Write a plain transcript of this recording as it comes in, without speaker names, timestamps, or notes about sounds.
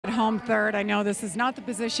home third. I know this is not the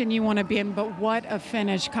position you want to be in, but what a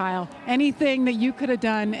finish, Kyle. Anything that you could have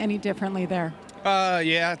done any differently there?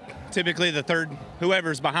 Yeah, typically the third,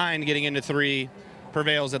 whoever's behind getting into 3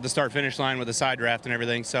 prevails at the start-finish line with the side draft and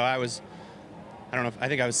everything. So I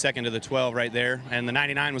think I was second to the 12 right there, and the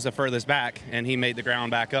 99 was the furthest back, and he made the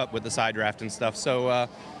ground back up with the side draft and stuff. So,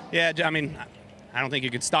 yeah, I mean, I don't think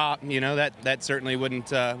you could stop. You know, that certainly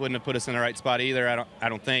wouldn't have put us in the right spot either. I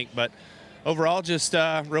don't think. But overall, just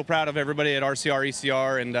real proud of everybody at RCR,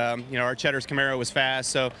 ECR, and you know, our Cheddar's Camaro was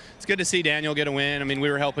fast. So it's good to see Daniel get a win. I mean, we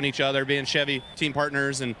were helping each other, being Chevy team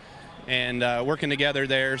partners, and working together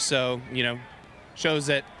there. So, you know, shows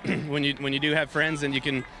that when you do have friends and you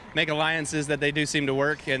can make alliances, that they do seem to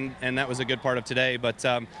work, and that was a good part of today. But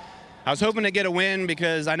I was hoping to get a win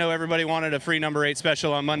because I know everybody wanted a free number 8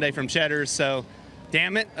 special on Monday from Cheddar's. So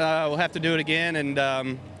damn it, we'll have to do it again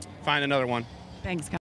and find another one. Thanks, Kyle.